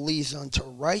man believes unto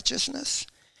righteousness,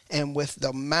 and with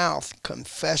the mouth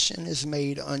confession is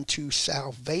made unto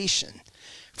salvation.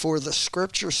 For the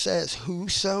scripture says,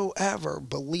 whosoever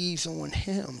believes on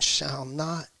him shall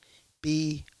not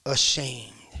be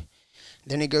ashamed.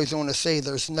 Then he goes on to say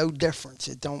there's no difference.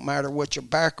 It don't matter what your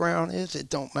background is. It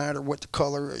don't matter what the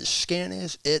color of your skin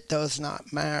is. It does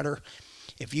not matter.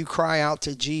 If you cry out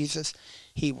to Jesus,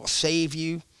 he will save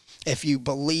you. If you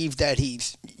believe that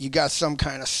you got some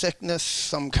kind of sickness,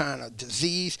 some kind of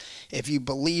disease, if you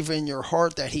believe in your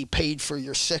heart that he paid for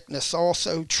your sickness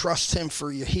also, trust him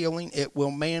for your healing, it will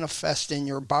manifest in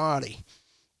your body.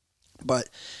 But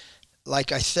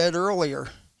like I said earlier,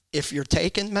 if you're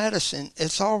taking medicine,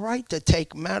 it's all right to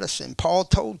take medicine. Paul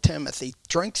told Timothy,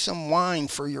 drink some wine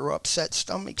for your upset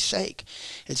stomach's sake.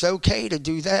 It's okay to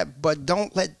do that, but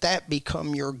don't let that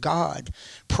become your God.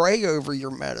 Pray over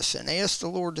your medicine. Ask the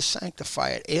Lord to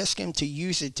sanctify it. Ask him to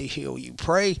use it to heal you.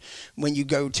 Pray when you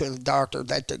go to the doctor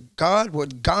that God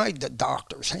would guide the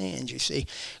doctor's hand, you see.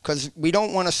 Because we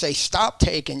don't want to say, stop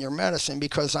taking your medicine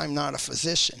because I'm not a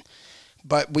physician.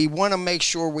 But we want to make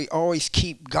sure we always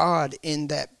keep God in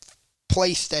that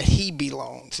place that he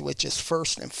belongs, which is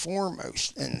first and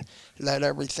foremost, and let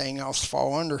everything else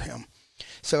fall under him.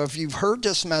 So if you've heard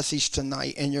this message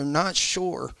tonight and you're not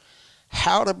sure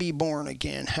how to be born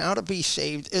again, how to be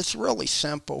saved, it's really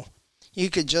simple. You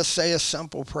could just say a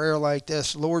simple prayer like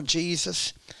this: Lord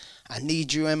Jesus, I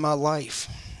need you in my life.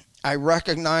 I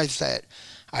recognize that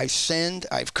I've sinned,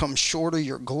 I've come short of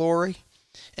your glory,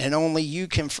 and only you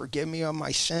can forgive me of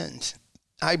my sins.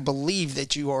 I believe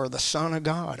that you are the Son of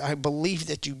God. I believe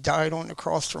that you died on the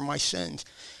cross for my sins.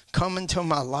 Come into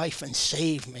my life and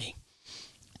save me.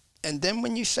 And then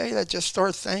when you say that, just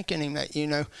start thanking him that,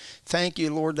 thank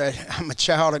you, Lord, that I'm a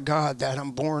child of God, that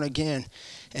I'm born again.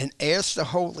 And ask the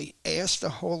Holy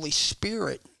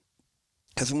Spirit,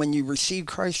 because when you receive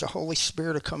Christ, the Holy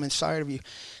Spirit will come inside of you.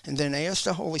 And then ask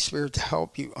the Holy Spirit to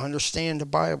help you understand the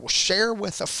Bible. Share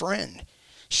with a friend.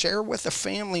 Share with a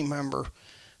family member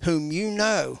whom you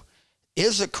know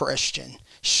is a Christian.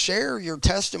 Share your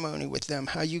testimony with them,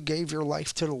 how you gave your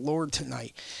life to the Lord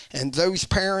tonight. And those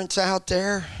parents out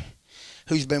there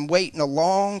who's been waiting a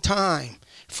long time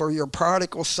for your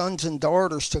prodigal sons and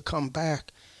daughters to come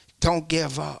back, don't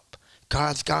give up.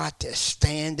 God's got this.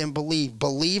 Stand and believe.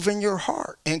 Believe in your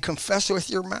heart and confess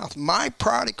with your mouth. My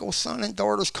prodigal son and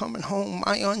daughter's coming home.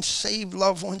 My unsaved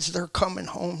loved ones, they're coming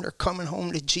home. They're coming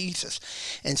home to Jesus.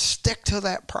 And stick to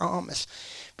that promise.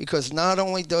 Because not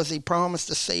only does he promise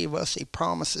to save us, he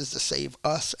promises to save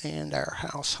us and our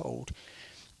household.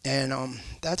 And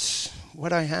that's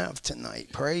what I have tonight.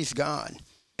 Praise God.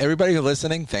 Everybody who's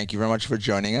listening, thank you very much for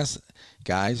joining us.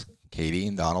 Guys, Katie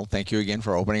and Donald, thank you again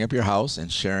for opening up your house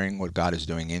and sharing what God is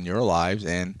doing in your lives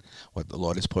and what the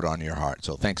Lord has put on your heart.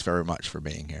 So thanks very much for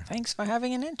being here. Thanks for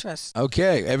having an interest.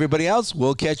 Okay, everybody else,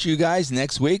 we'll catch you guys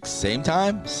next week, same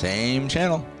time, same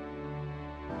channel.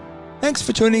 Thanks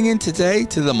for tuning in today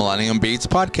to the Millennium Beats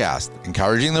podcast,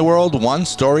 encouraging the world one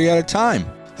story at a time.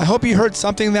 I hope you heard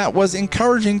something that was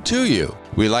encouraging to you.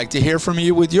 We'd like to hear from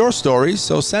you with your stories,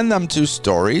 so send them to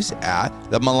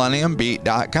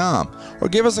stories@themillenniumbeat.com or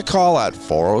give us a call at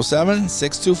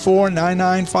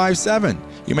 407-624-9957.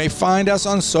 You may find us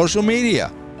on social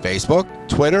media, Facebook,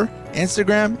 Twitter,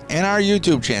 Instagram, and our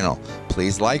YouTube channel.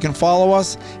 Please like and follow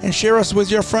us and share us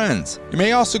with your friends. You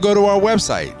may also go to our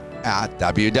website at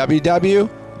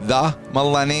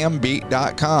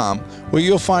www.themillenniumbeat.com, where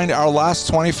you'll find our last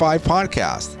 25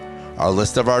 podcasts. our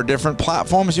list of our different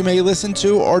platforms you may listen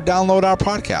to or download our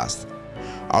podcast,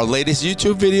 our latest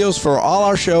YouTube videos for all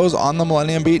our shows on the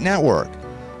Millennium Beat Network,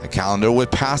 a calendar with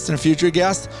past and future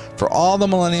guests for all the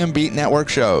Millennium Beat Network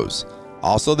shows.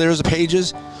 Also, there's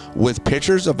pages with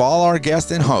pictures of all our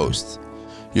guests and hosts.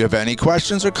 You have any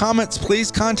questions or comments, please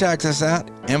contact us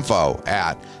at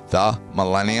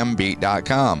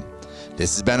info@themillenniumbeat.com.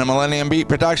 This has been a Millennium Beat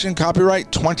production,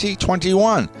 copyright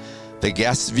 2021. The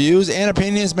guests' views and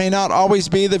opinions may not always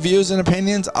be the views and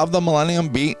opinions of the Millennium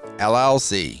Beat,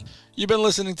 LLC. You've been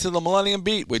listening to the Millennium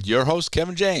Beat with your host,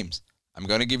 Kevin James. I'm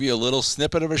going to give you a little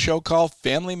snippet of a show called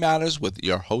Family Matters with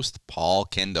your host, Paul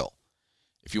Kindle.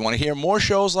 If you want to hear more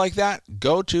shows like that,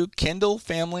 go to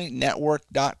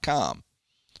KindleFamilyNetwork.com.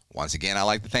 Once again, I'd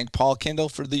like to thank Paul Kindle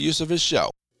for the use of his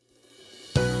show.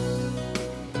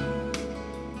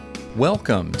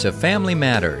 Welcome to Family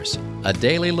Matters, a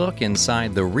daily look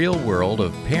inside the real world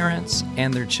of parents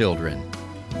and their children.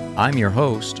 I'm your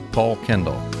host, Paul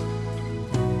Kindle.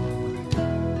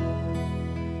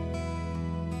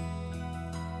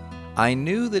 I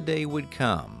knew the day would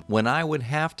come when I would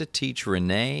have to teach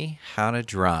Renee how to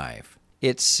drive.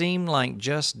 It seemed like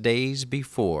just days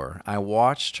before I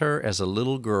watched her as a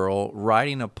little girl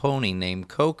riding a pony named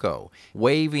Coco,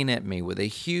 waving at me with a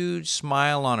huge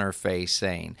smile on her face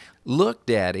saying, "Look,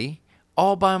 Daddy,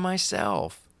 all by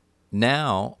myself."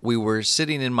 Now we were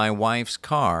sitting in my wife's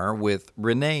car with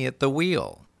Renee at the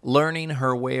wheel. Learning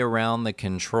her way around the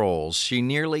controls, she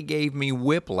nearly gave me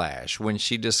whiplash when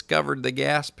she discovered the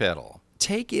gas pedal.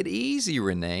 "Take it easy,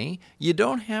 Renee. You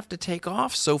don't have to take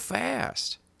off so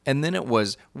fast." And then it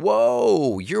was,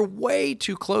 "Whoa, you're way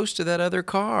too close to that other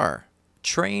car."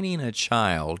 Training a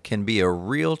child can be a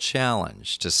real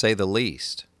challenge, to say the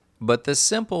least. But the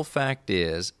simple fact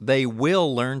is, they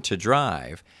will learn to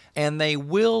drive, and they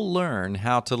will learn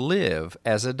how to live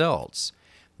as adults.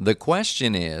 The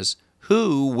question is,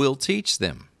 who will teach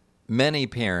them? Many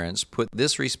parents put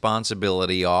this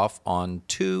responsibility off on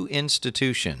two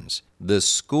institutions, the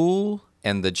school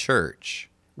and the church.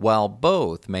 While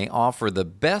both may offer the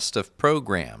best of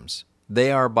programs,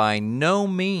 they are by no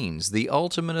means the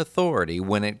ultimate authority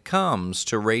when it comes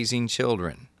to raising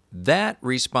children. That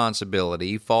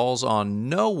responsibility falls on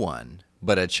no one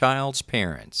but a child's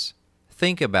parents.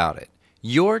 Think about it.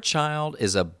 Your child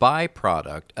is a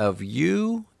byproduct of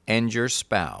you and your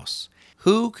spouse.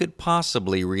 Who could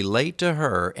possibly relate to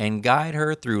her and guide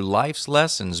her through life's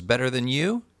lessons better than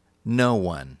you? No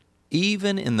one.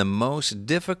 Even in the most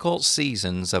difficult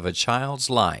seasons of a child's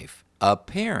life, a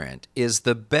parent is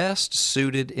the best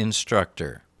suited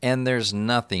instructor. And there's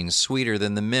nothing sweeter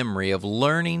than the memory of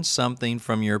learning something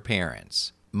from your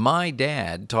parents. My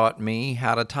dad taught me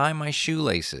how to tie my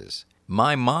shoelaces.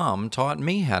 My mom taught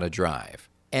me how to drive.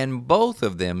 And both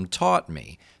of them taught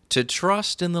me to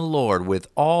trust in the Lord with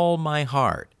all my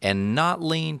heart and not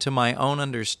lean to my own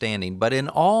understanding, but in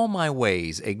all my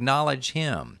ways acknowledge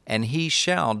Him, and He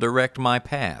shall direct my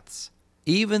paths.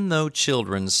 Even though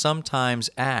children sometimes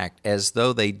act as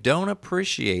though they don't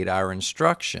appreciate our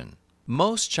instruction,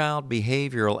 most child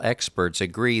behavioral experts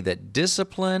agree that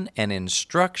discipline and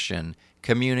instruction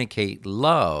communicate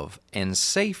love and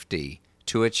safety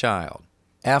to a child.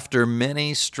 After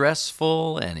many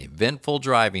stressful and eventful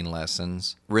driving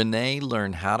lessons, Renee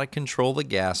learned how to control the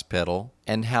gas pedal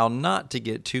and how not to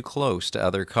get too close to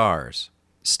other cars.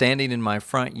 Standing in my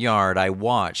front yard, I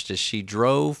watched as she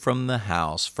drove from the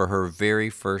house for her very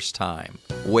first time,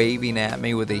 waving at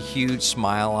me with a huge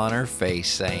smile on her face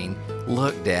saying,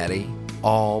 "Look, Daddy,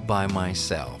 all by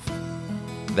myself."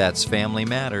 That's Family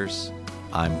Matters.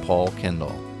 I'm Paul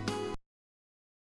Kindle.